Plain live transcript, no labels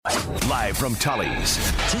Live from Tully's.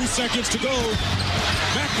 2 seconds to go.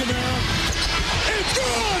 McNamara. It's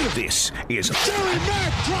good! This is Gerry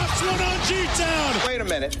Mac drops one on G-Town. Wait a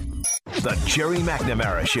minute. The Gerry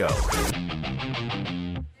McNamara Show.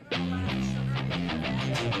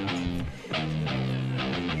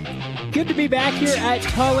 Good to be back here at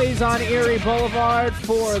Tully's on Erie Boulevard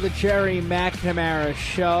for the Gerry McNamara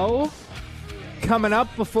Show. Coming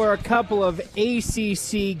up before a couple of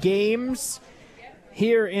ACC games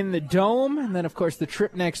here in the Dome, and then, of course, the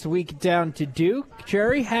trip next week down to Duke.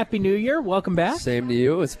 Jerry, Happy New Year. Welcome back. Same to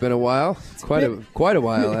you. It's been a while. It's quite a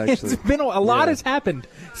while, actually. It's been a lot has happened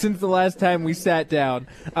since the last time we sat down.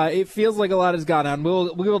 It feels like a lot has gone on.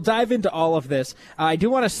 We will dive into all of this. I do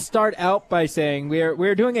want to start out by saying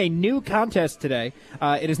we're doing a new contest today.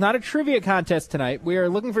 It is not a trivia contest tonight. We are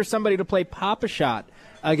looking for somebody to play Pop-A-Shot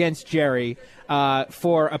against Jerry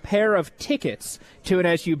for a pair of tickets to an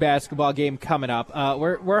SU basketball game coming up.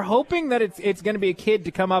 We're hoping that it's going to be a kid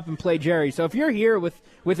to come up and play Jerry. So if you're here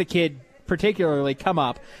with a kid, particularly, come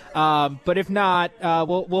up. But if not,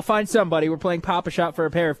 we'll find somebody. We're playing Pop-A-Shot for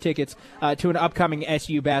a pair of tickets to an upcoming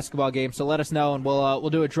SU basketball game. So let us know, and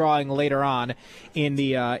we'll do a drawing later on in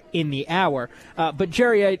the hour. But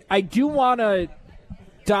Jerry, I do want to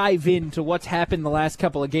dive into what's happened the last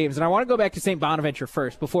couple of games. And I want to go back to St. Bonaventure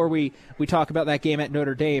first before we talk about that game at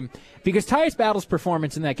Notre Dame, because Tyus Battle's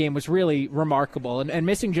performance in that game was really remarkable, and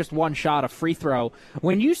missing just one shot, a free throw.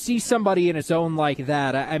 When you see somebody in a zone like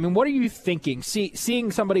that, I mean, what are you thinking,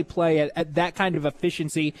 seeing somebody play at that kind of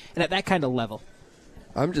efficiency and at that kind of level?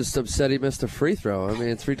 I'm just upset he missed a free throw. I mean,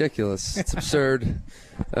 it's ridiculous. It's absurd.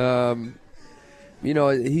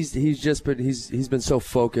 He's been so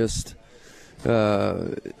focused.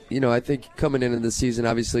 I think coming into the season,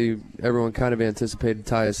 obviously everyone kind of anticipated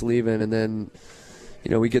Tyus leaving, and then,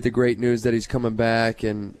 we get the great news that he's coming back.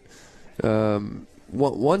 And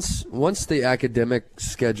once the academic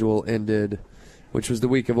schedule ended, which was the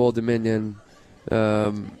week of Old Dominion,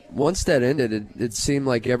 once that ended, it seemed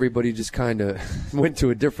like everybody just kind of went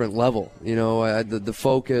to a different level. The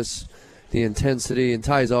focus, the intensity, and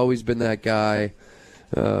Ty's always been that guy.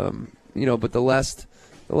 But the last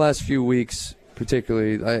few weeks,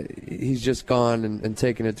 particularly, he's just gone and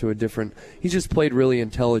taken it to a different. He's just played really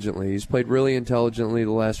intelligently. He's played really intelligently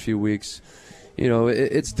the last few weeks.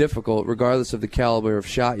 It's difficult, regardless of the caliber of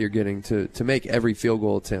shot you're getting, to make every field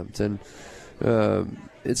goal attempt, and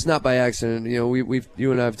it's not by accident.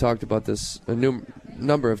 You and I have talked about this a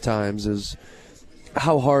number of times, is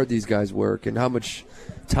how hard these guys work and how much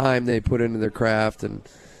time they put into their craft. And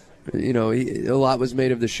a lot was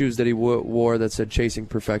made of the shoes that he wore that said "Chasing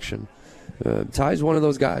Perfection." Ty's one of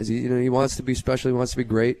those guys. He wants to be special. He wants to be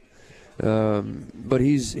great. But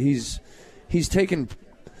he's taken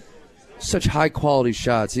such high quality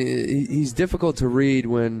shots. He's difficult to read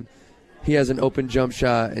when he has an open jump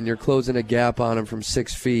shot and you're closing a gap on him from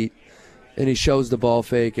 6 feet, and he shows the ball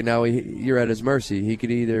fake, and now you're at his mercy. He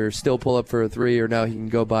could either still pull up for a three, or now he can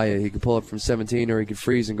go by it. He could pull up from 17, or he could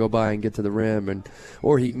freeze and go by and get to the rim,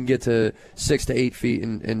 or he can get to 6 to 8 feet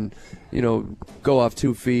and go off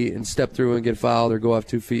 2 feet and step through and get fouled, or go off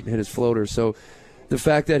 2 feet and hit his floater. So the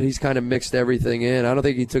fact that he's kind of mixed everything in, I don't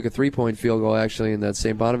think he took a 3-point field goal actually in that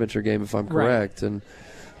St. Bonaventure game, if I'm correct. Right.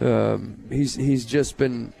 And he's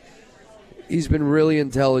been really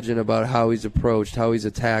intelligent about how he's approached, how he's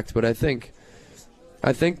attacked. But I think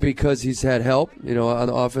because he's had help, on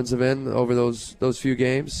the offensive end over those few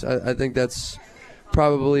games, I think that's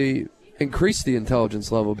probably increased the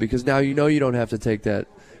intelligence level, because now you don't have to take that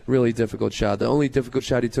really difficult shot. The only difficult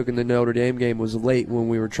shot he took in the Notre Dame game was late, when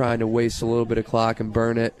we were trying to waste a little bit of clock and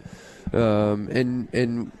burn it.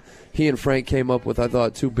 And he and Frank came up with, I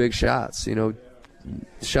thought, 2 big shots,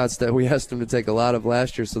 shots that we asked them to take a lot of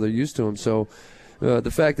last year, so they're used to them. So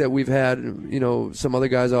the fact that we've had some other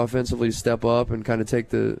guys offensively step up and kind of take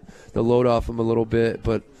the load off him a little bit,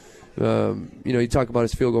 but you talk about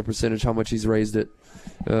his field goal percentage, how much he's raised it,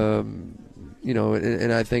 and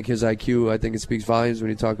I think his IQ, I think it speaks volumes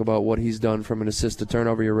when you talk about what he's done from an assist to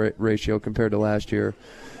turnover ratio compared to last year.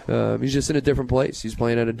 He's just in a different place. He's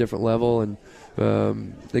playing at a different level, and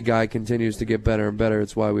the guy continues to get better and better.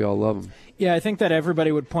 It's why we all love him. Yeah, I think that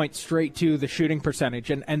everybody would point straight to the shooting percentage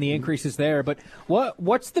and the increases there. But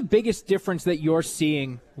what's the biggest difference that you're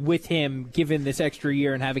seeing with him, given this extra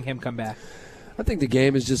year and having him come back? I think the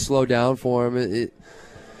game has just slowed down for him.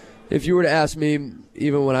 If you were to ask me,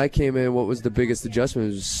 even when I came in, what was the biggest adjustment,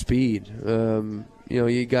 it was speed.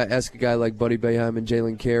 You ask a guy like Buddy Boeheim and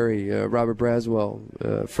Jalen Carey, Robert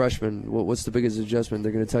Braswell, freshman, what's the biggest adjustment?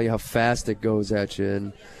 They're going to tell you how fast it goes at you.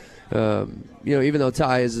 And Even though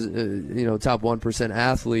Ty is top 1%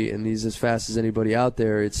 athlete and he's as fast as anybody out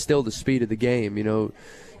there, it's still the speed of the game.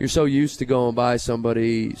 You're so used to going by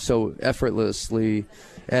somebody so effortlessly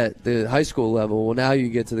at the high school level. Well, now you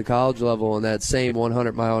get to the college level, and that same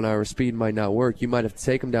 100-mile-an-hour speed might not work. You might have to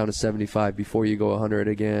take him down to 75 before you go 100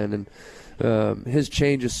 again. And his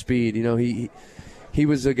change of speed, he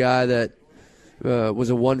was a guy that was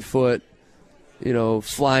a 1 foot,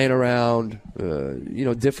 flying around,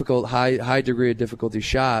 difficult, high degree of difficulty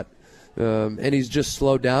shot. And he's just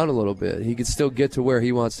slowed down a little bit. He can still get to where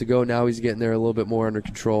he wants to go. Now he's getting there a little bit more under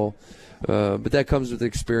control. But that comes with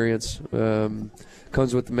experience,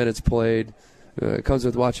 comes with the minutes played, comes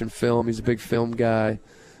with watching film. He's a big film guy.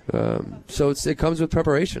 So it comes with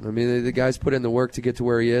preparation. I mean, the guy's put in the work to get to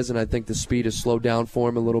where he is, and I think the speed has slowed down for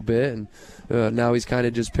him a little bit. And now he's kind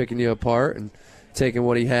of just picking you apart and taking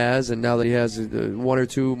what he has. And now that he has 1 or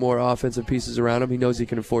 2 more offensive pieces around him, he knows he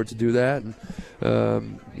can afford to do that.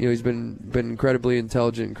 And he's been incredibly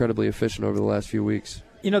intelligent, incredibly efficient over the last few weeks.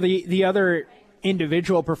 The other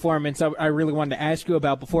individual performance I really wanted to ask you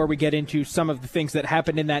about before we get into some of the things that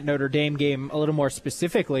happened in that Notre Dame game a little more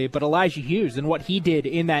specifically, but Elijah Hughes and what he did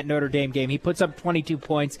in that Notre Dame game. He puts up 22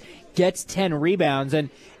 points, gets 10 rebounds, and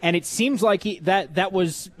it seems like that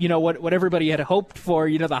was what everybody had hoped for,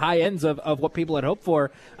 the high ends of what people had hoped for,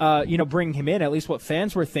 bringing him in, at least what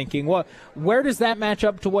fans were thinking. Where does that match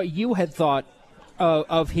up to what you had thought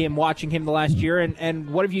of him, watching him the last year, and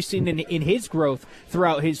what have you seen in his growth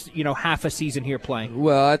throughout his half a season here playing?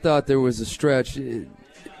 Well, I thought there was a stretch.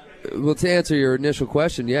 Well, to answer your initial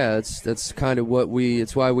question, yeah, that's kind of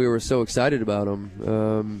it's why we were so excited about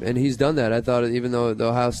him, and he's done that. I thought even though the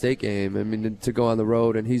Ohio State game, I mean, to go on the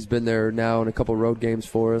road, and he's been there now in a couple road games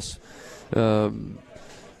for us.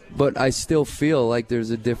 But I still feel like there's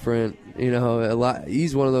a different,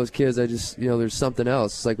 he's one of those kids I just, there's something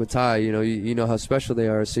else. It's like with Ty, you know how special they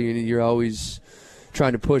are. So you're always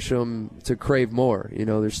trying to push them to crave more.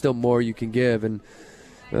 There's still more you can give. And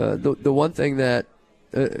the one thing that,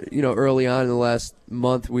 early on in the last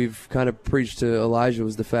month we've kind of preached to Elijah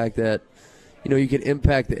was the fact that, you can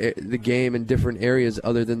impact the game in different areas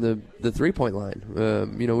other than the three-point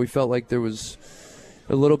line. We felt like there was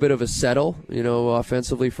a little bit of a settle,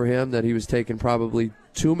 offensively for him, that he was taking probably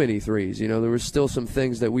too many threes. There were still some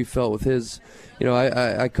things that we felt with his,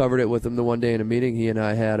 I covered it with him the one day in a meeting he and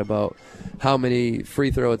I had about how many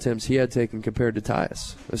free throw attempts he had taken compared to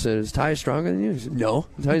Tyus. I said, is Tyus stronger than you? He said, no.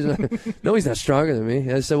 No, he's not stronger than me.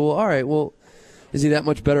 And I said, well, all right, well, is he that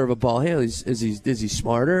much better of a ball handler? Is he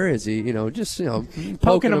smarter? Is he,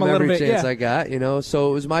 poking him every chance I got, So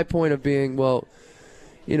it was my point of being, well,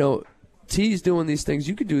 T's doing these things,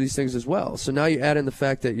 you could do these things as well. So now you add in the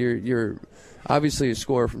fact that you're obviously a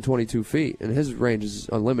scorer from 22 feet, and his range is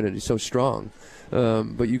unlimited. He's so strong.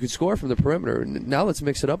 But you could score from the perimeter. Now let's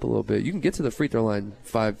mix it up a little bit. You can get to the free throw line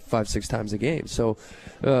 5-6 times a game. So,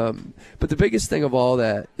 but the biggest thing of all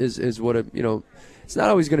that is what it's not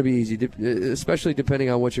always going to be easy, especially depending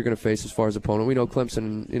on what you're going to face as far as opponent. We know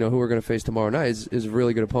Clemson, who we're going to face tomorrow night, is a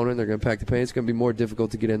really good opponent. They're going to pack the paint. It's going to be more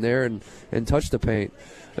difficult to get in there and touch the paint.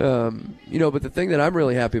 But the thing that I'm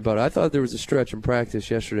really happy about, I thought there was a stretch in practice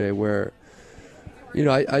yesterday where,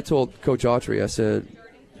 I told Coach Autry, I said,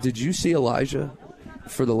 did you see Elijah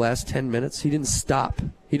for the last 10 minutes? He didn't stop.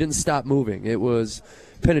 He didn't stop moving. It was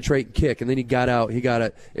penetrate and kick, and then he got out. He got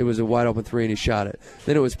it. It was a wide open three, and he shot it.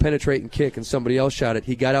 Then it was penetrate and kick, and somebody else shot it.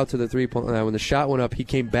 He got out to the three-point line. When the shot went up, he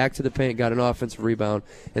came back to the paint, got an offensive rebound,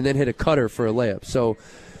 and then hit a cutter for a layup. So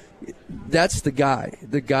that's the guy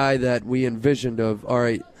that we envisioned of, all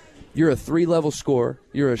right, you're a 3-level scorer,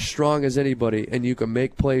 you're as strong as anybody, and you can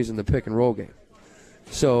make plays in the pick-and-roll game.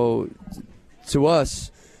 So to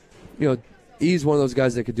us, he's one of those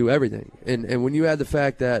guys that could do everything. And when you add the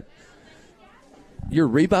fact that you're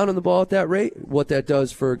rebounding the ball at that rate, what that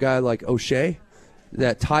does for a guy like O'Shea,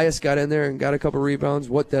 that Tyus got in there and got a couple rebounds,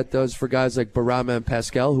 what that does for guys like Barama and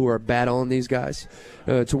Pascal who are battling these guys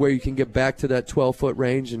to where you can get back to that 12-foot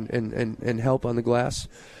range and help on the glass.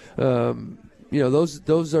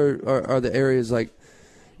 Those are the areas like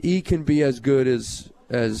E can be as good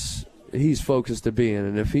as he's focused to be in.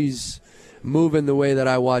 And if he's moving the way that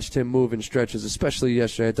I watched him move in stretches, especially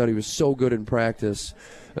yesterday, I thought he was so good in practice.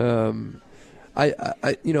 It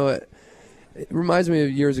reminds me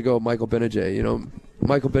of years ago, Michael Benajay.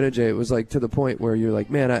 Michael Benajay, it was like to the point where you're like,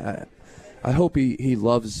 man, I hope he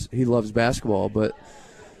loves basketball, but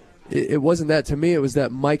it wasn't that. To me, it was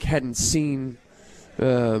that Mike hadn't seen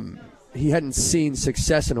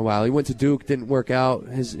success in a while. He went to Duke, didn't work out.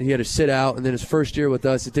 He had to sit out, and then his first year with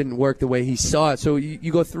us, it didn't work the way he saw it. So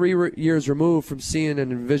you go 3 years removed from seeing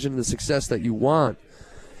and envisioning the success that you want.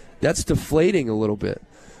 that's deflating a little bit.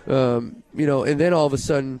 And then all of a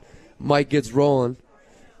sudden Mike gets rolling,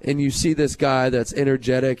 and you see this guy that's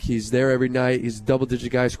energetic. He's there every night. He's a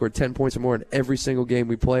double-digit guy, scored 10 points or more in every single game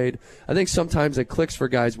we played. I think sometimes it clicks for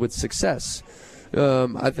guys with success.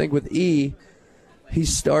 I think with E,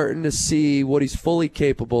 he's starting to see what he's fully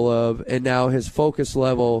capable of, and now his focus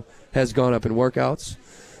level has gone up in workouts.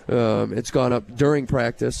 It's gone up during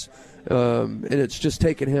practice. And it's just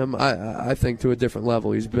taken him, I think, to a different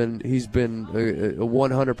level. He's been a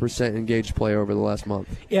 100% engaged player over the last month.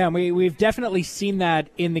 Yeah, and we've definitely seen that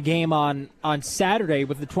in the game on Saturday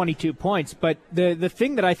with the 22 points. But the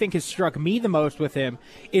thing that I think has struck me the most with him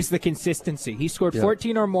is the consistency. He scored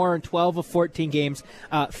 14 or more in 12 of 14 games,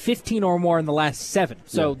 15 or more in the last 7.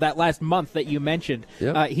 So that last month that you mentioned,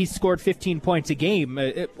 he scored 15 points a game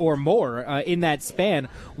or more in that span.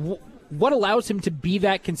 What allows him to be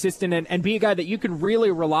that consistent and be a guy that you can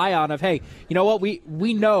really rely on of, hey, you know what,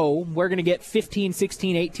 we know we're going to get 15,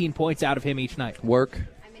 16, 18 points out of him each night? Work.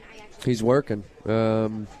 He's working.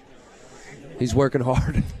 He's working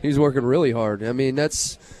hard. He's working really hard. I mean,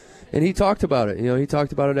 and he talked about it. He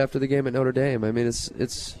talked about it after the game at Notre Dame. I mean,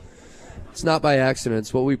 it's not by accident.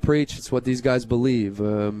 It's what we preach. It's what these guys believe.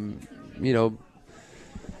 You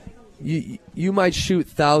might shoot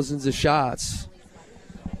thousands of shots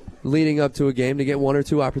leading up to a game to get 1 or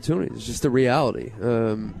 2 opportunities. It's just the reality.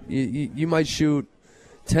 You might shoot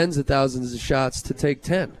tens of thousands of shots to take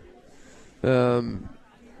 10.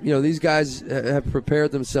 These guys have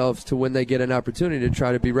prepared themselves to, when they get an opportunity, to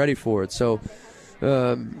try to be ready for it. So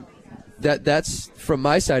that's from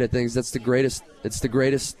my side of things. That's the greatest. It's the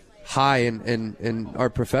greatest high in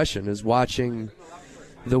our profession, is watching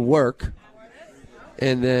the work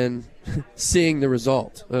and then seeing the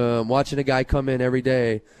result. Watching a guy come in every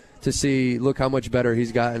day to see, look how much better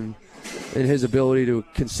he's gotten in his ability to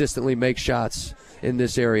consistently make shots in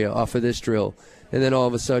this area off of this drill. And then all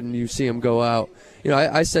of a sudden you see him go out.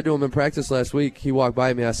 I said to him in practice last week, he walked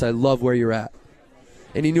by me, I said, I love where you're at.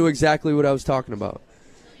 And he knew exactly what I was talking about.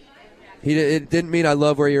 It didn't mean I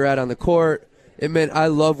love where you're at on the court. It meant I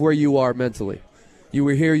love where you are mentally. You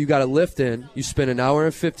were here, you got a lift in, you spent an hour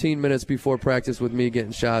and 15 minutes before practice with me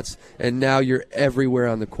getting shots, and now you're everywhere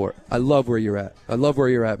on the court. I love where you're at. I love where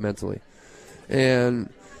you're at mentally. And,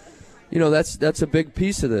 that's a big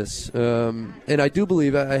piece of this. And I do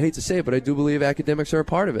believe, I hate to say it, but I do believe academics are a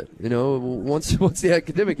part of it. Once the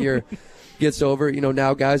academic year gets over,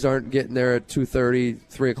 now guys aren't getting there at 2:30,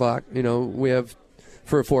 3 o'clock. We have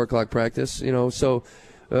for a 4 o'clock practice, so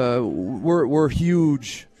we're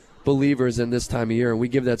huge believers in this time of year, and we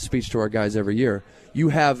give that speech to our guys every year. You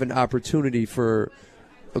have an opportunity for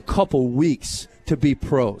a couple weeks to be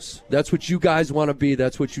pros. That's what you guys want to be.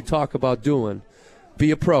 That's what you talk about doing.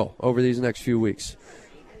 Be a pro over these next few weeks.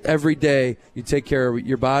 Every day you take care of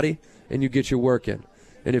your body and you get your work in.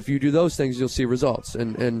 And if you do those things, you'll see results.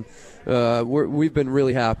 And we've been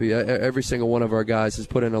really happy. Every single one of our guys has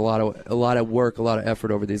put in a lot of work, a lot of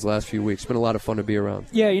effort over these last few weeks. It's been a lot of fun to be around.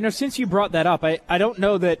 Yeah, since you brought that up, I don't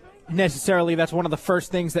know that necessarily that's one of the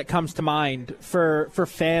first things that comes to mind for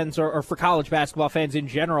fans or for college basketball fans in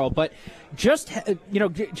general, but just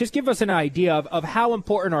give us an idea of how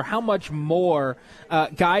important or how much more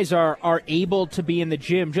guys are able to be in the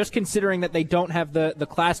gym, just considering that they don't have the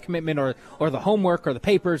class commitment or the homework or the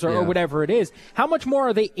papers or whatever it is. How much more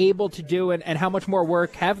are they able to do, and how much more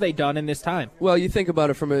work have they done in this time? Well, you think about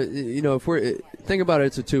it think about it,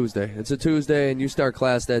 it's a Tuesday. It's a Tuesday, and you start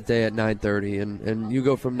class that day at 9:30, and you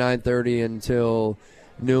go from 9:30 until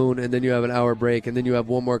noon, and then you have an hour break, and then you have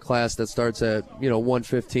one more class that starts at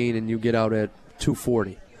 1:15, and you get out at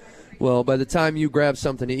 2:40. Well, by the time you grab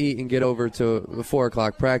something to eat and get over to the 4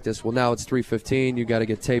 o'clock practice, well, now it's 3:15. You got to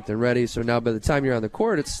get taped and ready. So now by the time you're on the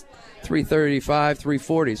court, it's 3:35,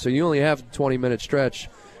 3:40. So you only have a 20-minute stretch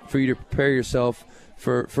for you to prepare yourself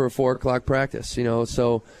for a 4 o'clock practice.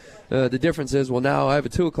 So the difference is, well, now I have a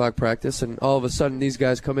 2 o'clock practice, and all of a sudden these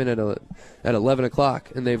guys come in at 11 o'clock,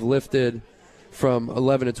 and they've lifted from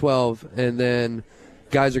 11 to 12, and then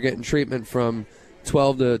guys are getting treatment from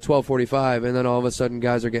 12 to 12:45, and then all of a sudden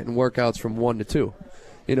guys are getting workouts from 1 to 2.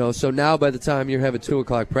 So now by the time you have a 2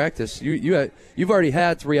 o'clock practice, you've already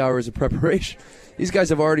had 3 hours of preparation. These guys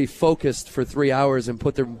have already focused for 3 hours and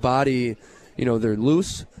put their body, they're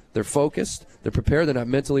loose, they're focused, they're prepared, they're not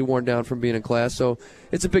mentally worn down from being in class. So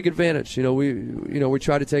it's a big advantage. We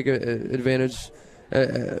try to take advantage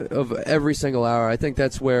of every single hour. I think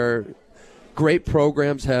that's where great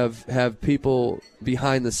programs have people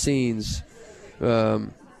behind the scenes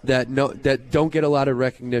that don't get a lot of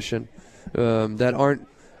recognition, that aren't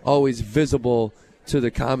always visible to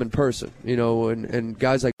the common person, and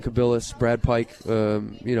guys like Kabilis, Brad Pike,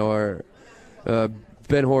 our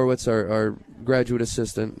Ben Horowitz, our graduate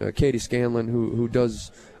assistant, Katie Scanlon, who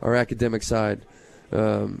does our academic side.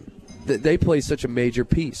 They play such a major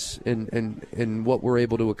piece in what we're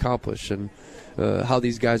able to accomplish and how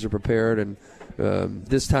these guys are prepared. And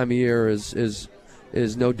this time of year is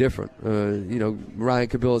no different. Ryan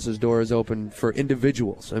Kabilis' door is open for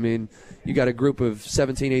individuals. I mean, you got a group of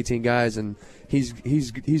 17, 18 guys, and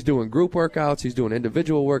he's doing group workouts. He's doing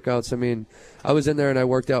individual workouts. I mean, I was in there and I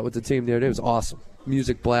worked out with the team the other day. It was awesome.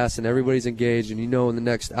 Music blast, and everybody's engaged. And in the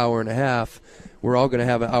next hour and a half, we're all going to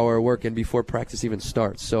have an hour of work in before practice even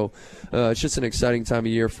starts. So it's just an exciting time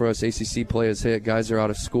of year for us. ACC play has hit. Guys are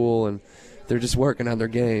out of school, and they're just working on their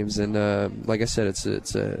games. And like I said, it's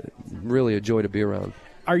really a joy to be around.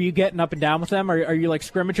 Are you getting up and down with them? Are you like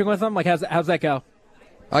scrimmaging with them? Like how's that go?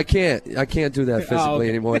 I can't do that physically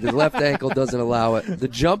anymore. The left ankle doesn't allow it. The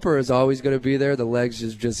jumper is always going to be there. The legs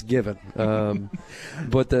is just given.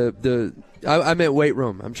 But I meant weight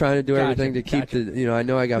room. I'm trying to do everything to keep I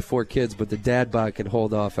know I got 4 kids, but the dad bod can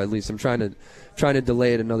hold off at least. I'm trying to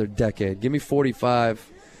delay it another decade. Give me 45.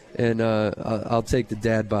 And I'll take the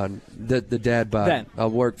dad bod. The dad bod. Then. I'll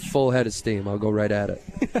work full head of steam. I'll go right at it.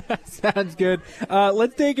 Sounds good.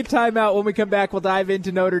 Let's take a timeout. When we come back, we'll dive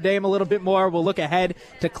into Notre Dame a little bit more. We'll look ahead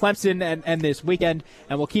to Clemson and this weekend,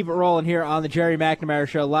 and we'll keep it rolling here on the Gerry McNamara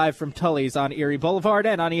Show, live from Tully's on Erie Boulevard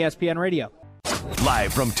and on ESPN Radio.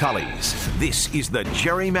 Live from Tully's, this is the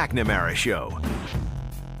Gerry McNamara Show.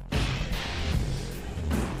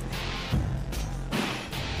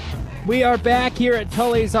 We are back here at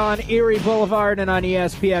Tully's on Erie Boulevard and on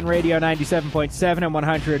ESPN Radio 97.7 and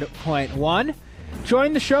 100.1.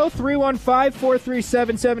 Join the show,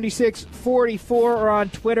 315-437-7644, or on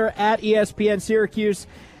Twitter at ESPN Syracuse,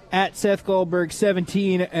 at Seth Goldberg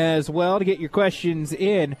 17 as well, to get your questions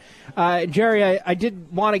in. Gerry, I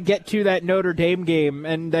did want to get to that Notre Dame game,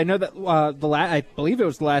 and I know that I believe it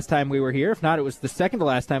was the last time we were here. If not, it was the second to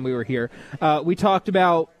last time we were here. We talked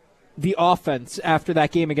about the offense after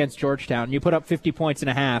that game against Georgetown. You put up 50 points and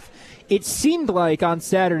a half. It seemed like on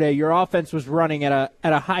Saturday your offense was running at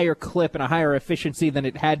a higher clip and a higher efficiency than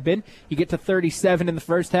it had been. You get to 37 in the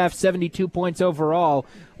first half, 72 points overall.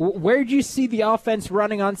 Where did you see the offense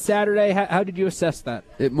running on Saturday? How did you assess that?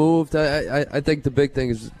 It moved. I think the big thing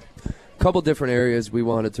is a couple different areas we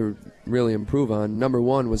wanted to really improve on. Number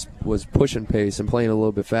one was pushing pace and playing a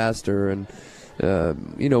little bit faster, and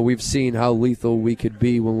we've seen how lethal we could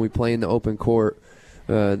be when we play in the open court.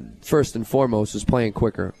 First and foremost is playing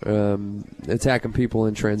quicker, attacking people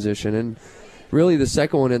in transition. And really the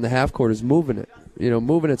second one in the half court is moving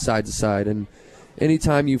it side to side. And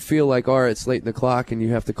anytime you feel like, all right, it's late in the clock and you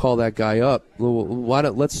have to call that guy up,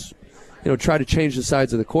 let's try to change the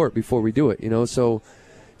sides of the court before we do it. So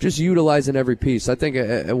just utilizing every piece. I think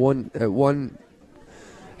at one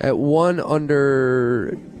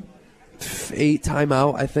under 8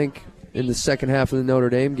 timeout, I think, in the second half of the Notre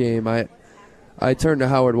Dame game, I turned to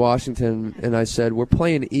Howard Washington and I said, we're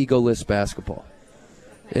playing egoless basketball.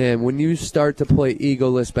 And when you start to play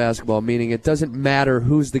egoless basketball, meaning it doesn't matter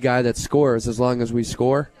who's the guy that scores as long as we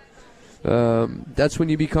score, that's when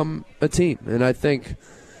you become a team. And I think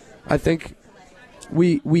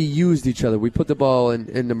we used each other. We put the ball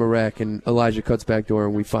into Marek, and Elijah cuts back door,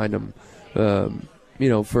 and we find him,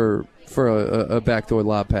 for a backdoor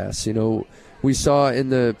lob pass. We saw in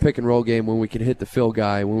the pick and roll game when we could hit the fill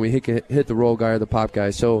guy, when we hit the roll guy or the pop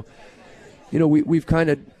guy. So, we've kind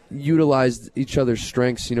of utilized each other's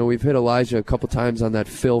strengths. We've hit Elijah a couple times on that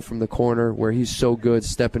fill from the corner where he's so good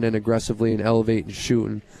stepping in aggressively and elevating,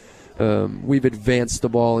 shooting. We've advanced the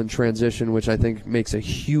ball in transition, which I think makes a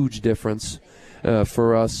huge difference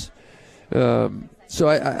for us. So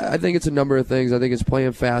I think it's a number of things. I think it's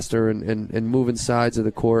playing faster and moving sides of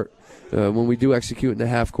the court. When we do execute in the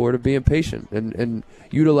half court, of being patient and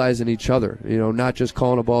utilizing each other, not just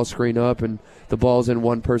calling a ball screen up and the ball's in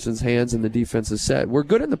one person's hands and the defense is set. We're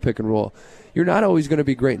good in the pick and roll. You're not always going to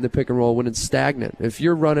be great in the pick and roll when it's stagnant. If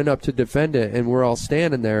you're running up to defend it and we're all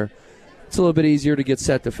standing there, it's a little bit easier to get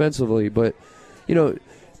set defensively. But, in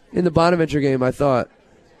the Bonaventure game, I thought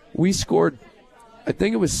we scored, I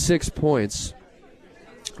think it was 6 points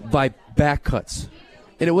by back cuts.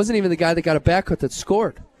 And it wasn't even the guy that got a back cut that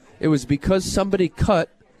scored. It was because somebody cut,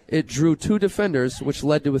 it drew 2 defenders, which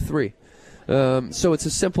led to a 3. So it's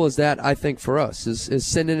as simple as that, I think, for us, is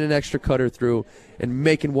sending an extra cutter through and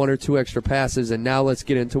making 1 or 2 extra passes, and now let's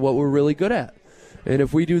get into what we're really good at. And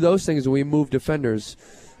if we do those things and we move defenders,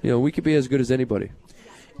 we could be as good as anybody.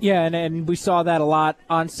 Yeah, and we saw that a lot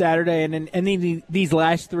on Saturday and in these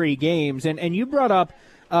last 3 games. And you brought up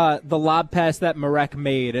the lob pass that Marek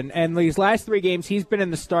made. And these last 3 games, he's been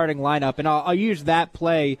in the starting lineup, and I'll use that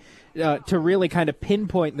play to really kind of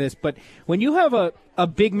pinpoint this. But when you have a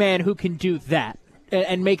big man who can do that,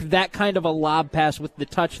 and make that kind of a lob pass with the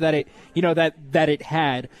touch that it, that it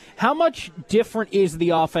had, how much different is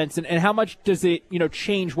the offense, and how much does it,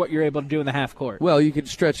 change what you're able to do in the half court? Well, you can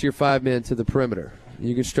stretch your 5-man to the perimeter.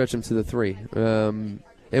 You can stretch them to the 3.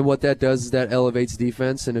 And what that does is that elevates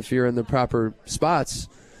defense, and if you're in the proper spots,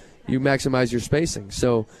 you maximize your spacing.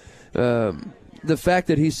 So the fact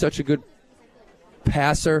that he's such a good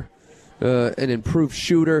passer, an improved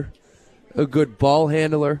shooter, a good ball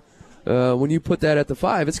handler, when you put that at the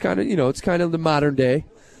 5, it's kind of the modern day,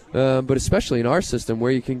 but especially in our system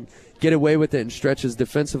where you can get away with it and stretches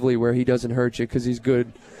defensively where he doesn't hurt you because he's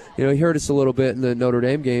good. He hurt us a little bit in the Notre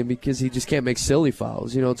Dame game because he just can't make silly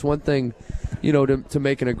fouls. It's one thing, to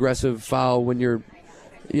make an aggressive foul when you're,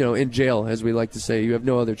 in jail, as we like to say. You have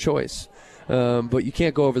no other choice. But you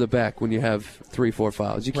can't go over the back when you have 3-4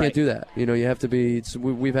 fouls. You can't do that. You have to be.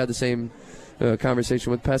 We've had the same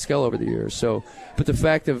conversation with Pascal over the years. So, but the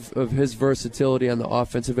fact of his versatility on the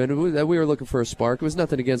offensive end, that we were looking for a spark. It was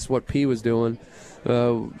nothing against what P was doing.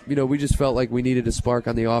 We just felt like we needed a spark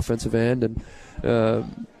on the offensive end, and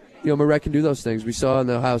Marek can do those things. We saw in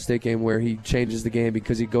the Ohio State game where he changes the game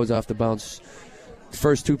because he goes off the bounce.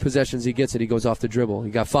 First 2 possessions he gets it, he goes off the dribble.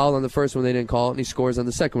 He got fouled on the first one, they didn't call it, and he scores on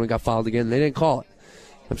the second one, he got fouled again, and they didn't call it.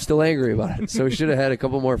 I'm still angry about it. So he should have had a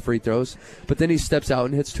couple more free throws. But then he steps out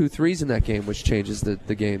and hits 2 threes in that game, which changes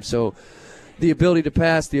the game. So the ability to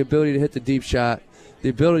pass, the ability to hit the deep shot, the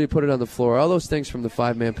ability to put it on the floor, all those things from the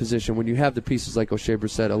 5-man position, when you have the pieces like O'Shea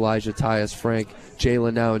Brissett, Elijah, Tyus, Frank,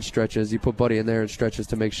 Jalen now in stretches, you put Buddy in there in stretches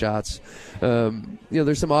to make shots.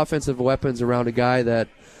 There's some offensive weapons around a guy that,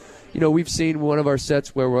 we've seen one of our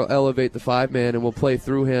sets where we'll elevate the 5-man and we'll play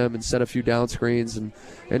through him and set a few down screens and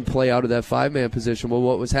play out of that 5-man position. Well,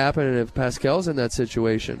 what was happening if Pascal's in that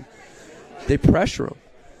situation? They pressure him,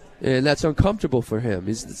 and that's uncomfortable for him.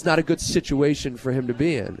 It's not a good situation for him to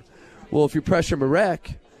be in. Well, if you pressure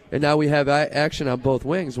Marek, and now we have action on both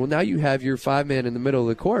wings, well, now you have your 5-man in the middle of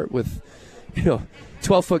the court with,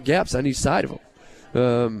 12-foot gaps on each side of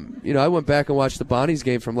him. I went back and watched the Bonnie's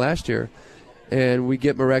game from last year, and we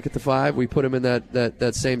get Marek at the 5. We put him in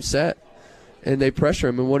that same set, and they pressure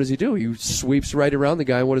him. And what does he do? He sweeps right around the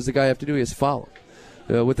guy. And what does the guy have to do? He has to follow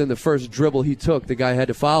him. Within the first dribble he took, the guy had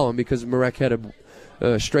to follow him because Marek had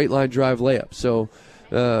a straight line drive layup. So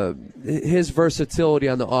his versatility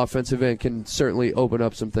on the offensive end can certainly open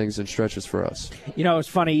up some things and stretches for us. It's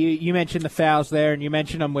funny. You mentioned the fouls there, and you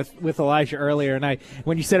mentioned them with Elijah earlier. And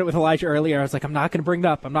when you said it with Elijah earlier, I was like, I'm not going to bring it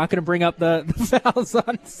up. I'm not going to bring up the fouls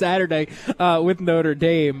on Saturday with Notre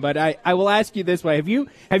Dame. But I will ask you this way: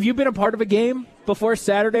 Have you been a part of a game before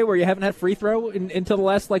Saturday where you haven't had free throw until the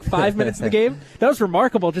last 5 minutes of the game? That was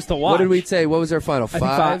remarkable just to watch. What did we say? What was our final?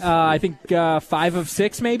 5? I think 5 of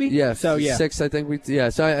 6 maybe. Yeah. So 6. I think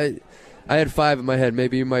So I had 5 in my head.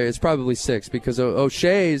 Maybe it's probably 6 because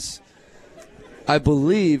O'Shea's, I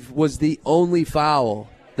believe, was the only foul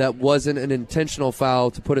that wasn't an intentional foul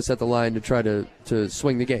to put us at the line to try to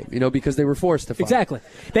swing the game. Because they were forced to foul. Exactly.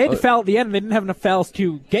 They had to foul at the end. They didn't have enough fouls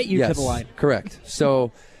to get you to the line. Correct.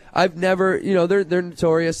 So I've never, they're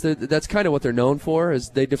notorious. That's kind of what they're known for, is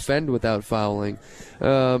they defend without fouling.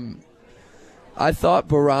 I thought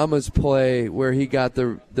Barama's play where he got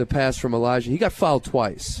the pass from Elijah, he got fouled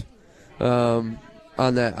twice on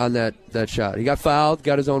that shot. He got fouled,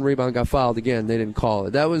 got his own rebound, got fouled again. They didn't call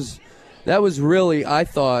it. That was really, I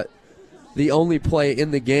thought, the only play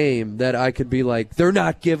in the game that I could be like, they're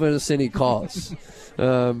not giving us any calls,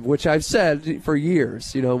 which I've said for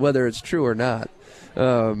years, whether it's true or not.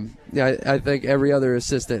 I think every other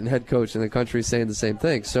assistant and head coach in the country is saying the same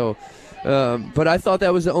thing. So, but I thought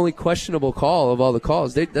that was the only questionable call of all the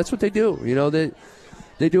calls. That's what they do.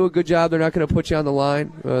 They do a good job. They're not going to put you on the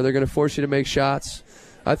line. They're going to force you to make shots.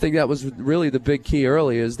 I think that was really the big key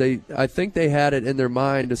early. I think they had it in their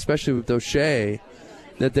mind, especially with O'Shea,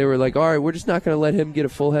 that they were like, all right, we're just not going to let him get a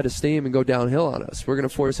full head of steam and go downhill on us. We're going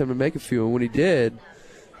to force him to make a few. And when he did,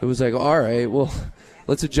 it was like, all right, well,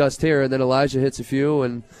 let's adjust here. And then Elijah hits a few,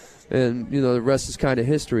 and the rest is kind of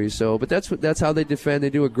history. So, but that's how they defend.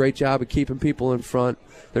 They do a great job of keeping people in front.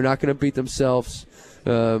 They're not going to beat themselves,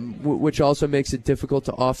 which also makes it difficult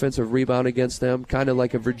to offensive rebound against them. Kind of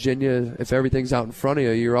like a Virginia, if everything's out in front of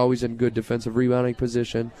you, you're always in good defensive rebounding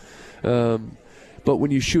position. But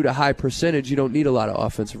when you shoot a high percentage, you don't need a lot of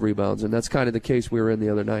offensive rebounds, and that's kind of the case we were in the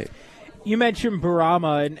other night. You mentioned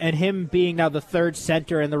Barama and him being now the third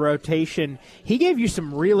center in the rotation. He gave you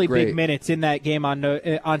some really big minutes in that game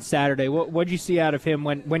on Saturday. What did you see out of him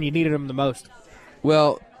when you needed him the most?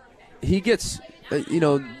 Well, he gets,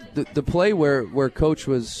 the play where Coach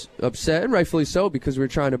was upset, and rightfully so, because we were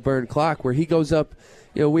trying to burn clock, where he goes up,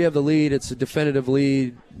 we have the lead. It's a definitive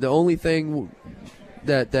lead. The only thing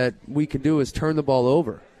that we can do is turn the ball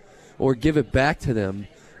over or give it back to them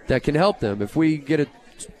that can help them. If we get a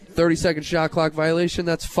 30-second shot clock violation,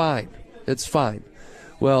 that's fine. It's fine.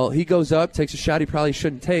 Well, he goes up, takes a shot he probably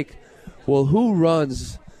shouldn't take. Well, who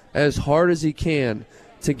runs as hard as he can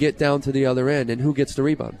to get down to the other end, and who gets the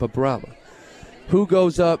rebound? But Barama. Who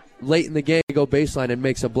goes up late in the game, go baseline, and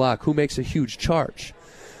makes a block? Who makes a huge charge?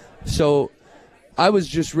 So I was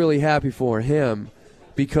just really happy for him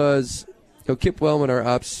because Kip Wellman,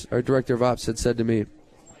 our director of ops, had said to me,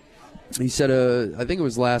 he said, I think it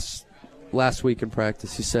was last week in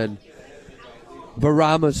practice, he said,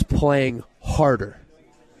 Barama's playing harder.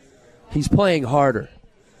 He's playing harder.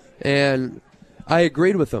 And I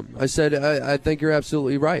agreed with him. I said, I think you're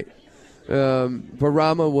absolutely right.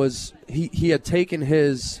 Barama was, he had taken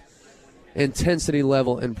his intensity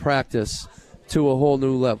level in practice to a whole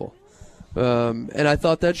new level. And I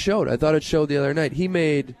thought that showed. I thought it showed the other night. He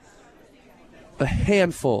made a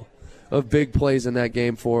handful of big plays in that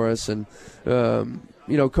game for us. And,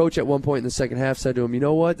 Coach at one point in the second half said to him, you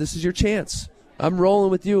know what? This is your chance. I'm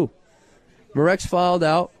rolling with you. Marek's fouled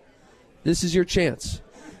out. This is your chance.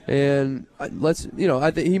 And I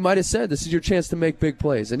think he might have said, this is your chance to make big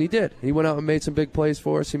plays. And he did. He went out and made some big plays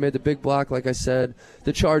for us. He made the big block, like I said.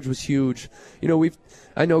 The charge was huge.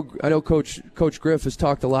 I know Coach Griff has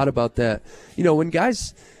talked a lot about that. When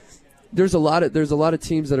guys, there's a lot of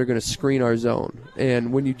teams that are going to screen our zone.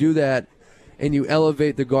 And when you do that and you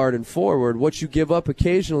elevate the guard and forward, what you give up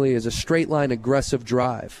occasionally is a straight line aggressive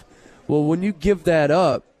drive. Well, when you give that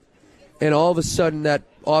up and all of a sudden that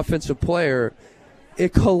offensive player,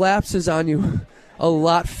 it collapses on you a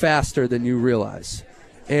lot faster than you realize.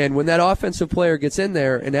 And when that offensive player gets in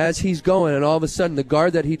there, and as he's going, and all of a sudden the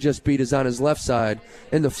guard that he just beat is on his left side,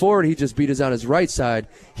 and the forward he just beat is on his right side,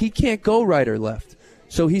 he can't go right or left.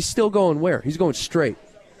 So he's still going where? He's going straight.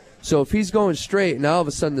 So if he's going straight, and now all of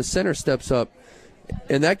a sudden the center steps up,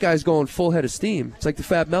 and that guy's going full head of steam, it's like the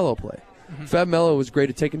Fab Melo play. Mm-hmm. Fab Melo was great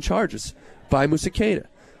at taking charges. By Musakeda,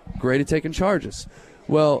 great at taking charges.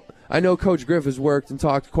 Well, I know Coach Griff has worked and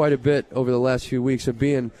talked quite a bit over the last few weeks of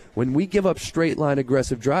being, when we give up straight line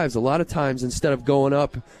aggressive drives, a lot of times instead of going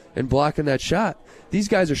up and blocking that shot, these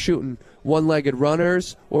guys are shooting one-legged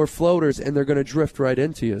runners or floaters, and they're going to drift right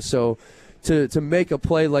into you. So to make a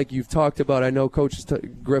play like you've talked about, I know Coach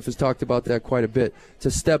Griff has talked about that quite a bit, to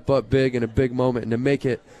step up big in a big moment and to make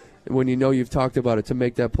it, when you've talked about it, to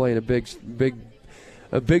make that play in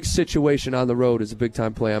a big situation on the road is a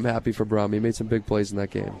big-time play. I'm happy for Brom. He made some big plays in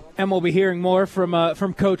that game. And we'll be hearing more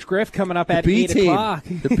from Coach Griff coming up at 8 o'clock.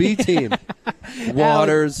 The B team.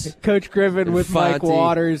 Waters. Coach Griffin with Infanti, Mike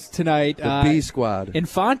Waters tonight. The B squad.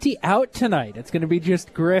 Infanti out tonight. It's going to be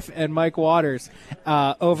just Griff and Mike Waters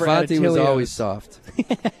over at Infanti was always soft.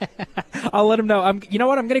 I'll let him know. You know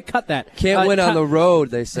what? I'm going to cut that. Can't win on the road,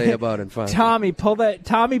 they say about Infanti.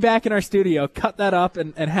 Tommy back in our studio. Cut that up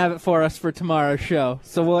and have it for us for tomorrow's show.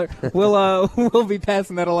 So we'll be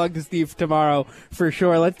passing that along to Steve tomorrow for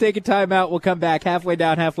sure. Let's take a timeout. We'll come back halfway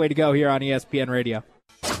down, halfway to go here on ESPN Radio.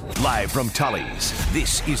 Live from Tully's,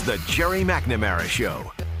 this is the Gerry McNamara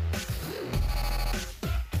Show.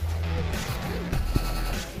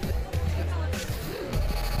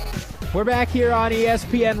 We're back here on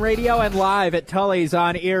ESPN Radio and live at Tully's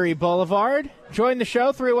on Erie Boulevard. Join the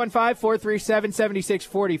show,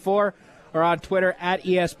 315-437-7644, or on Twitter at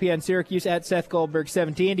ESPN Syracuse, at Seth Goldberg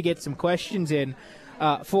 17, to get some questions in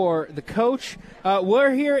for the coach.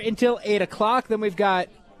 We're here until 8 o'clock. Then we've got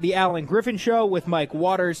the Alan Griffin Show with Mike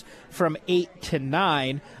Waters from 8 to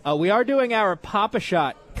 9. We are doing our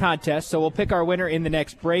Pop-A-Shot contest, so we'll pick our winner in the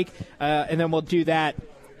next break, and then we'll do that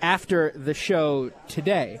after the show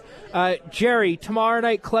today. Gerry, tomorrow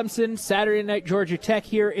night Clemson, Saturday night Georgia Tech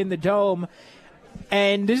here in the Dome.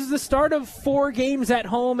 And this is the start of 4 games at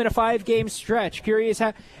home in a 5-game stretch. Curious,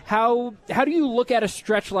 how do you look at a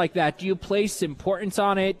stretch like that? Do you place importance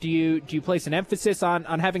on it? Do you place an emphasis on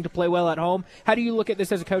having to play well at home? How do you look at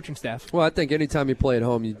this as a coaching staff? Well, I think anytime you play at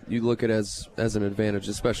home, you look at it as an advantage,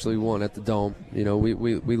 especially one at the Dome.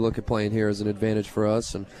 We look at playing here as an advantage for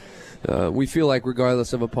us, and we feel like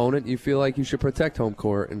regardless of opponent, you feel like you should protect home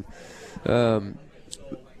court. And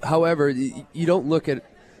however, you don't look at.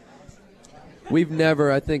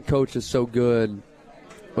 I think Coach is so good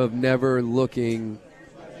of never looking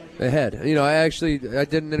ahead. I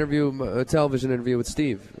did a television interview with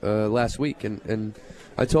Steve last week, and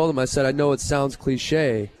I told him, I said, I know it sounds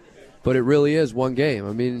cliche, but it really is one game.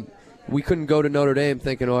 I mean, we couldn't go to Notre Dame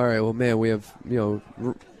thinking, all right, well, man, we have,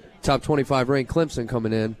 top 25 ranked Clemson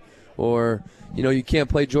coming in. Or, you can't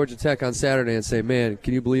play Georgia Tech on Saturday and say, man,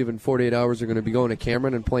 can you believe in 48 hours they're going to be going to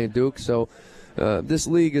Cameron and playing Duke? So this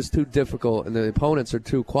league is too difficult and the opponents are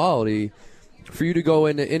too quality for you to go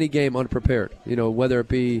into any game unprepared, whether it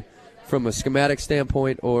be from a schematic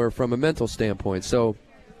standpoint or from a mental standpoint. So,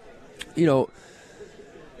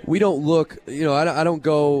 we don't look, I don't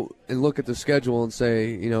go and look at the schedule and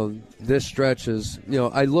say, this stretch is,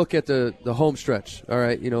 I look at the home stretch. All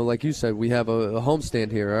right, like you said, we have a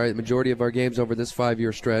homestand here. All right, the majority of our games over this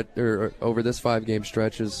 5-year stretch or over this 5-game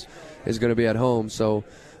stretch is going to be at home. So,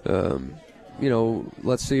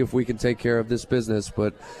 let's see if we can take care of this business.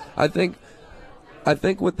 But I think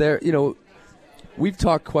with their, we've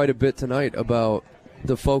talked quite a bit tonight about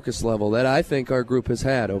the focus level that I think our group has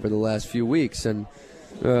had over the last few weeks. And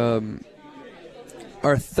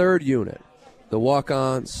our third unit, the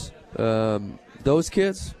walk-ons, those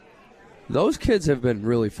kids have been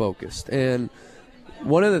really focused. And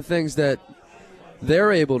one of the things that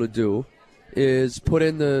they're able to do is put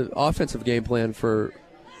in the offensive game plan for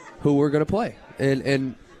who we're going to play.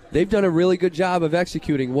 And they've done a really good job of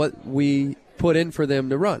executing what we put in for them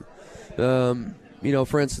to run.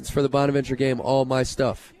 For instance, for the Bonaventure game, all my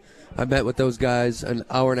stuff. I met with those guys an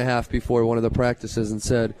hour and a half before one of the practices and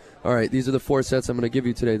said, all right, these are the 4 sets I'm going to give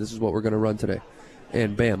you today. This is what we're going to run today.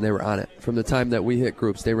 And bam, they were on it. From the time that we hit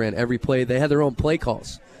groups, they ran every play. They had their own play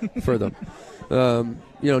calls for them.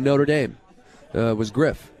 Notre Dame was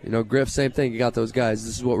Griff. Griff, same thing. You got those guys.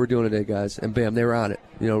 This is what we're doing today, guys. And bam, they were on it.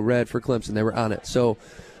 Red for Clemson, they were on it. So,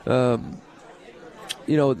 the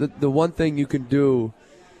one thing you can do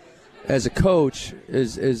as a coach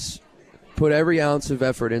is put every ounce of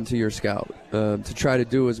effort into your scout to try to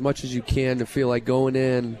do as much as you can to feel like going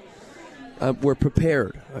in, we're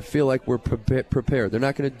prepared. I feel like we're prepared. They're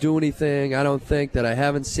not going to do anything, I don't think, that I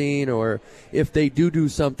haven't seen, or if they do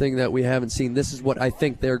something that we haven't seen, this is what I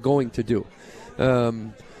think they're going to do.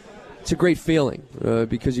 It's a great feeling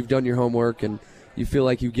because you've done your homework and you feel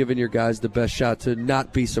like you've given your guys the best shot to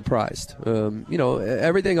not be surprised.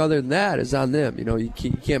 Everything other than that is on them. You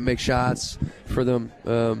can't make shots for them.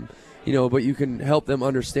 But you can help them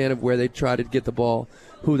understand of where they try to get the ball,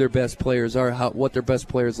 who their best players are, what their best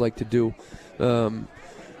players like to do. And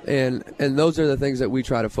those are the things that we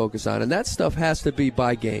try to focus on. And that stuff has to be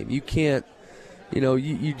by game. You can't,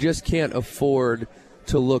 you just can't afford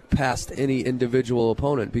to look past any individual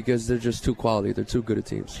opponent because they're just too quality. They're too good at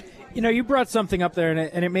teams. You brought something up there,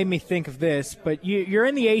 and it made me think of this, but you're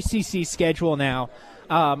in the ACC schedule now.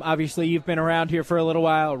 Obviously, you've been around here for a little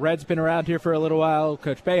while. Red's been around here for a little while.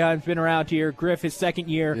 Coach Boeheim's been around here. Griff, his second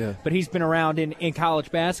year, but he's been around in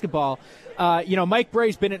college basketball. Mike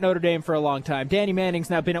Bray's been at Notre Dame for a long time. Danny Manning's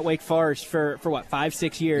now been at Wake Forest for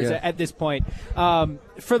 5-6 years at this point.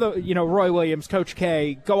 For the Roy Williams, Coach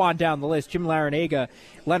K, go on down the list. Jim Larinaga,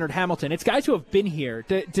 Leonard Hamilton. It's guys who have been here.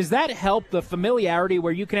 Does that help the familiarity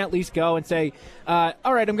where you can at least go and say, all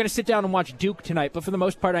right, I'm going to sit down and watch Duke tonight, but for the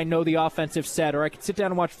most part I know the offensive set, or I can sit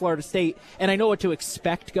down and watch Florida State and I know what to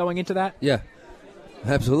expect going into that? Yeah,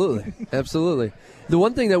 absolutely. Absolutely. The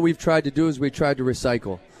one thing that we've tried to do is we tried to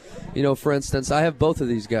recycle. For instance, I have both of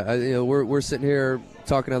these guys. We're sitting here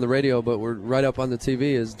talking on the radio, but we're right up on the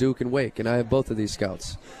TV is Duke and Wake, and I have both of these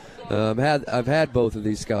scouts. I've had both of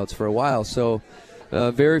these scouts for a while, so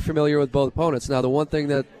very familiar with both opponents. Now, the one thing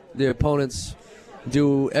that the opponents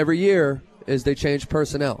do every year is they change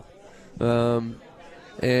personnel, and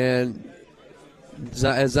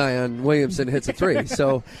Zion Williamson hits a three.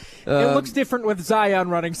 So it looks different with Zion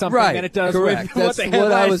running something right, than it does correct. with That's what they had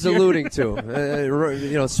what I was last year. alluding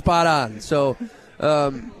to. Spot on. So,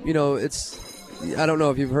 it's. I don't know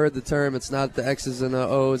if you've heard the term. It's not the X's and the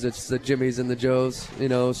O's. It's the Jimmies and the Joes.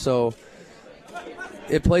 So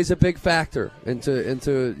it plays a big factor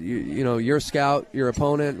into your scout, your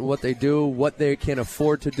opponent, what they do, what they can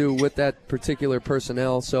afford to do with that particular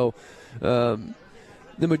personnel. So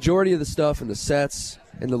the majority of the stuff and the sets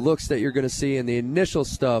and the looks that you're going to see and the initial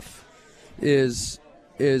stuff is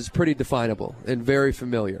pretty definable and very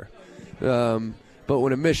familiar. But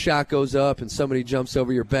when a missed shot goes up and somebody jumps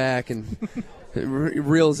over your back and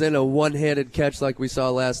reels in a one-handed catch like we saw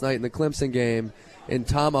last night in the Clemson game and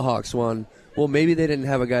tomahawks one, well, maybe they didn't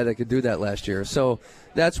have a guy that could do that last year. So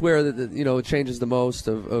that's where it changes the most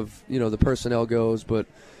of the personnel goes. But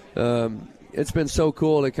it's been so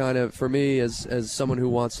cool to kind of, for me as someone who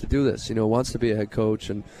wants to do this, wants to be a head coach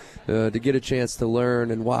and to get a chance to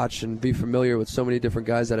learn and watch and be familiar with so many different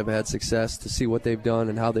guys that have had success, to see what they've done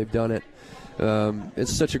and how they've done it.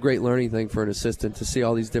 It's such a great learning thing for an assistant to see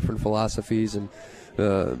all these different philosophies, and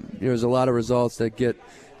there's a lot of results that get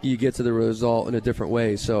you get to the result in a different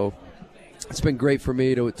way. So it's been great for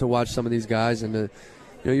me to watch some of these guys, and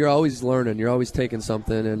you're always learning, you're always taking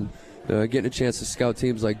something, and getting a chance to scout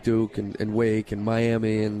teams like Duke and Wake and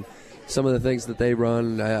Miami and some of the things that they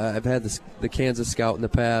run. I've had the Kansas scout in the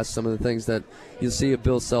past, some of the things that you'll see a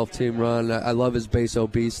Bill Self team run. I love his base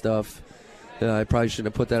OB stuff. I probably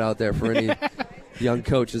shouldn't have put that out there for any young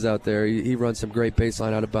coaches out there. He runs some great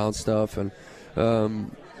baseline out of bounds stuff, and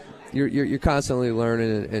you're constantly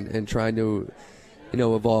learning and trying to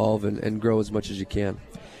evolve and grow as much as you can.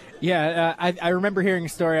 Yeah, I remember hearing a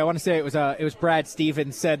story. I want to say it was Brad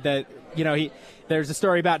Stevens said that there's a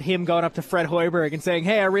story about him going up to Fred Hoiberg and saying,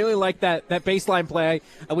 "Hey, I really like that baseline play.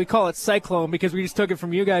 We call it Cyclone because we just took it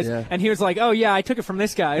from you guys." Yeah. And he was like, "Oh yeah, I took it from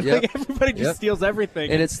this guy." Yep. Like everybody just steals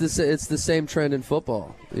everything. And it's the same trend in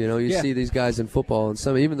football. You see these guys in football,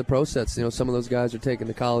 and even the pro sets. Some of those guys are taking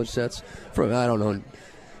the college sets from I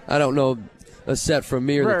don't know a set from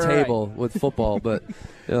me or the table with football, but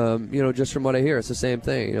just from what I hear, it's the same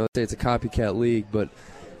thing. Say it's a copycat league, but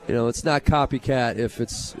it's not copycat if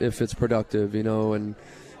it's productive. And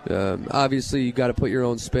obviously you got to put your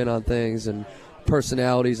own spin on things, and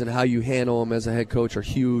personalities and how you handle them as a head coach are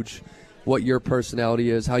huge. What your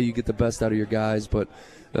personality is, how you get the best out of your guys, but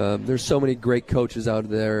there's so many great coaches out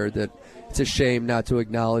there that it's a shame not to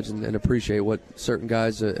acknowledge and appreciate what certain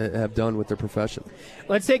guys have done with their profession.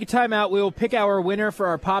 Let's take a timeout. We will pick our winner for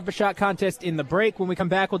our Pop-A-Shot contest in the break. When we come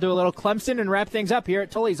back, we'll do a little Clemson and wrap things up here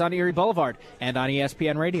at Tully's on Erie Boulevard and on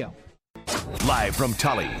ESPN Radio. Live from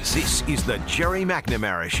Tully's, this is the Gerry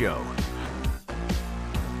McNamara Show.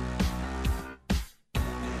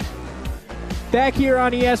 Back here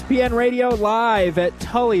on ESPN Radio, live at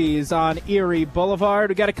Tully's on Erie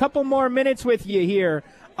Boulevard. We got a couple more minutes with you here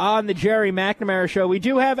on the Gerry McNamara Show. We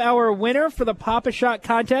do have our winner for the Pop-A-Shot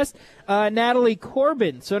contest, Natalie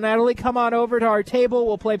Corbin. So, Natalie, come on over to our table.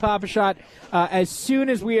 We'll play Pop-A-Shot as soon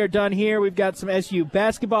as we are done here. We've got some SU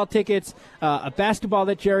basketball tickets, a basketball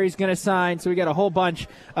that Jerry's going to sign. So we got a whole bunch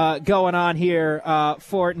going on here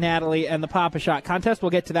for Natalie and the Pop-A-Shot contest.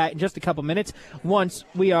 We'll get to that in just a couple minutes once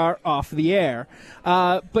we are off the air.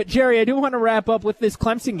 But, Jerry, I do want to wrap up with this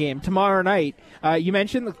Clemson game tomorrow night. You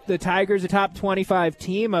mentioned the Tigers, a top 25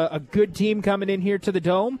 team, a good team coming in here to the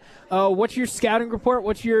Dome. What's your scouting report?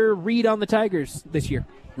 What's your read on the Tigers this year?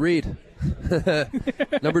 Reed.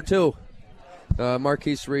 Number 2.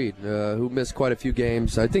 Marquise Reed, who missed quite a few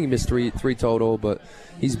games. I think he missed three total, but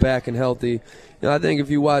he's back and healthy. I think if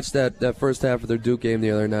you watched that first half of their Duke game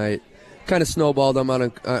the other night, kind of snowballed them on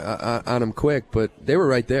him quick, but they were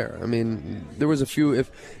right there. I mean, there was a few. If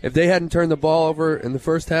they hadn't turned the ball over in the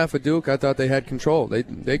first half of Duke, I thought they had control.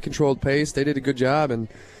 They controlled pace. They did a good job, and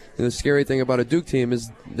the scary thing about a Duke team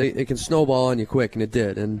is they can snowball on you quick, and it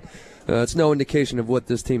did. And it's no indication of what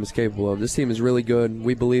this team is capable of. This team is really good.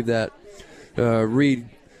 We believe that. Reed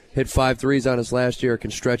hit 5 threes on us last year,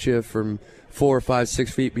 can stretch you from 4, 5,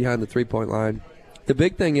 6 feet behind the three-point line. The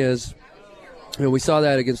big thing is, we saw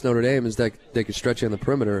that against Notre Dame, is that they could stretch you on the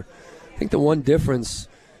perimeter. I think the one difference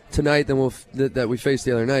tonight that we faced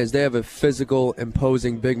the other night is they have a physical,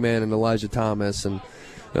 imposing big man in Elijah Thomas, and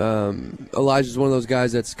Elijah's one of those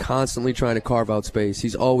guys that's constantly trying to carve out space.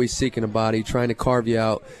 He's always seeking a body, trying to carve you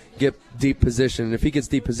out, get deep position. And if he gets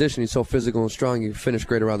deep position, he's so physical and strong, he can finish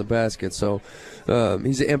great around the basket. So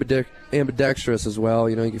he's ambidextrous as well.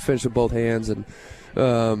 He can finish with both hands, and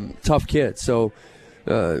tough kid. So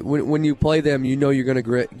when you play them, you're going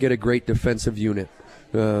to get a great defensive unit.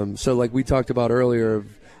 So like we talked about earlier,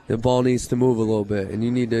 the ball needs to move a little bit, and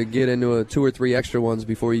you need to get into 2 or 3 extra ones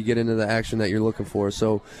before you get into the action that you're looking for.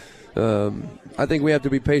 So I think we have to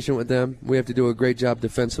be patient with them. We have to do a great job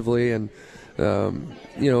defensively, and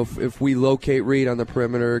if we locate Reed on the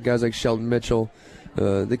perimeter, guys like Sheldon Mitchell,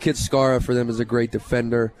 the kid Skara for them is a great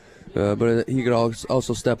defender, but he could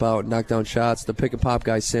also step out and knock down shots. The pick and pop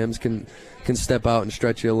guy Sims can step out and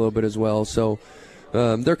stretch you a little bit as well. So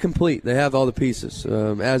they're complete. They have all the pieces,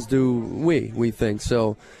 as do we think.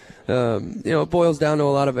 So it boils down to a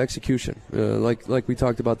lot of execution, like we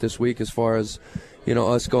talked about this week, as far as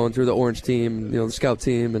us going through the orange team, the scout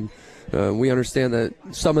team, and we understand that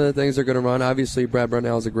some of the things are going to run. Obviously, Brad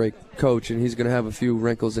Brownell is a great coach, and he's going to have a few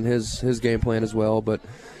wrinkles in his game plan as well. But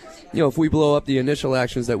if we blow up the initial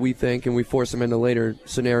actions that we think, and we force them into later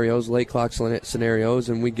scenarios, late clock scenarios,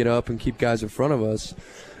 and we get up and keep guys in front of us,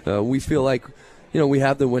 we feel like we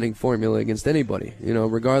have the winning formula against anybody.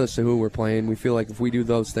 Regardless of who we're playing, we feel like if we do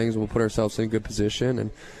those things, we'll put ourselves in a good position.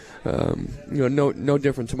 And no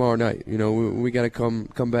different tomorrow night. We got to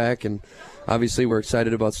come back, and obviously we're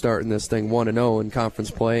excited about starting this thing 1-0 in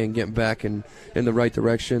conference play and getting back in the right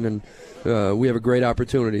direction. And we have a great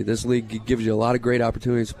opportunity. This league gives you a lot of great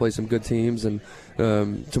opportunities to play some good teams, and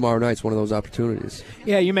tomorrow night's one of those opportunities.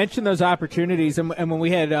 Yeah, you mentioned those opportunities, and when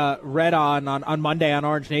we had Red on Monday on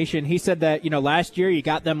Orange Nation, he said that last year you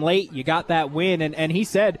got them late, you got that win, and he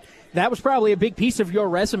said that was probably a big piece of your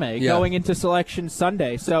resume going into Selection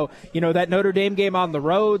Sunday. So, that Notre Dame game on the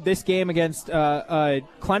road, this game against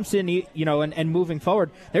Clemson, and moving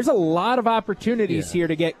forward, there's a lot of opportunities here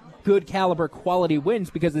to get good caliber quality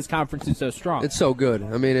wins because this conference is so strong. It's so good.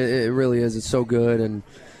 I mean, it really is. It's so good, and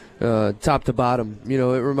top to bottom. It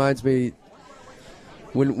reminds me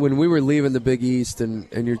when we were leaving the Big East, and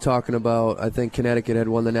you're talking about, I think Connecticut had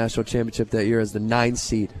won the national championship that year as the 9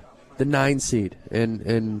 seed. The 9 seed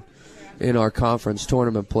in our conference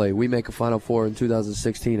tournament play. We make a Final Four in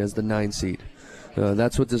 2016 as the 9 seed.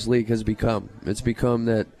 That's what this league has become. It's become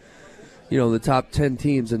that, the top 10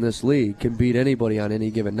 teams in this league can beat anybody on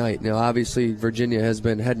any given night. Now, obviously, Virginia has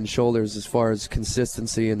been head and shoulders as far as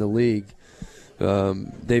consistency in the league.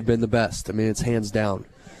 They've been the best. I mean, it's hands down.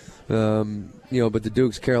 But the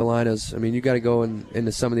Dukes, Carolinas, I mean, you got to go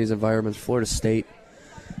into some of these environments. Florida State.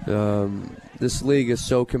 This league is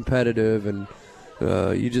so competitive, and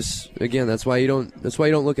that's why you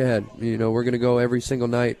don't look ahead. We're going to go every single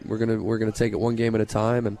night. We're going to take it one game at a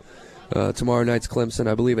time, and tomorrow night's Clemson,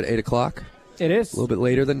 I believe, at 8:00. It is a little bit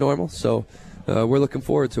later than normal, so we're looking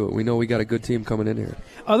forward to it. We know we got a good team coming in here.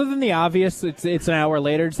 Other than the obvious, it's an hour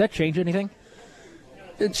later. Does that change anything?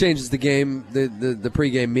 It changes the game, the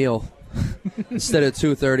pregame meal. Instead of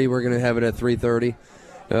 2:30, we're going to have it at 3:30.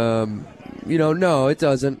 No, it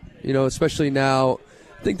doesn't. Especially now.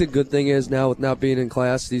 I think the good thing is now with not being in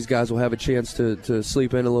class, these guys will have a chance to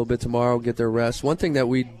sleep in a little bit tomorrow, get their rest. One thing that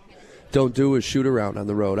we don't do is shoot around on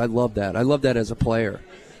the road. I love that. I love that as a player.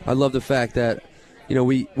 I love the fact that,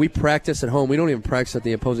 we practice at home. We don't even practice at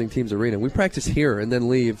the opposing team's arena. We practice here and then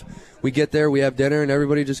leave. We get there, we have dinner, and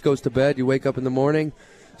everybody just goes to bed. You wake up in the morning,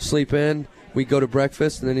 sleep in, we go to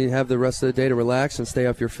breakfast, and then you have the rest of the day to relax and stay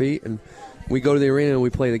off your feet. And we go to the arena and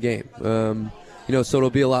we play the game. So it'll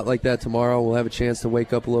be a lot like that tomorrow. We'll have a chance to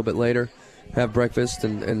wake up a little bit later, have breakfast,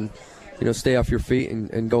 and stay off your feet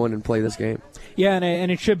and go in and play this game. Yeah,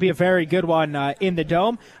 and it should be a very good one in the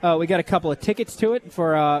Dome. We got a couple of tickets to it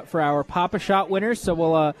for our Papa Shot winners, so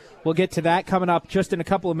we'll get to that coming up just in a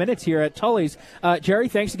couple of minutes here at Tully's. Gerry,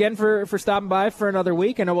 thanks again for stopping by for another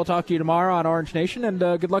week, and we'll talk to you tomorrow on Orange Nation, and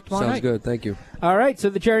good luck tomorrow night. Sounds good. Thank you. All right, so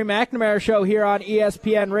the Gerry McNamara Show here on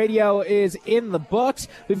ESPN Radio is in the books.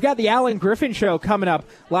 We've got the Alan Griffin Show coming up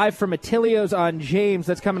live from Attilio's on James.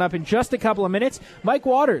 That's coming up in just a couple of minutes. Mike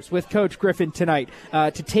Waters with Coach Griffin tonight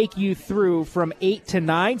to take you through from 8 to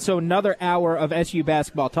 9, so another hour of SU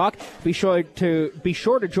basketball talk. Be sure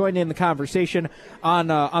to join in the conversation on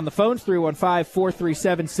the phones,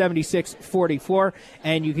 315-437-7644,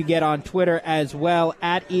 and you can get on Twitter as well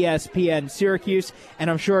at ESPN Syracuse, and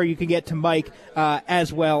I'm sure you can get to Mike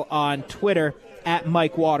as well on Twitter at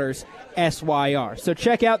Mike Waters SYR. So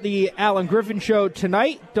check out the Alan Griffin Show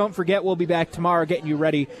tonight. Don't forget, we'll be back tomorrow getting you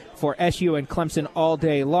ready for SU and Clemson all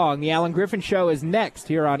day long. The Alan Griffin Show is next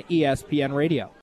here on ESPN Radio.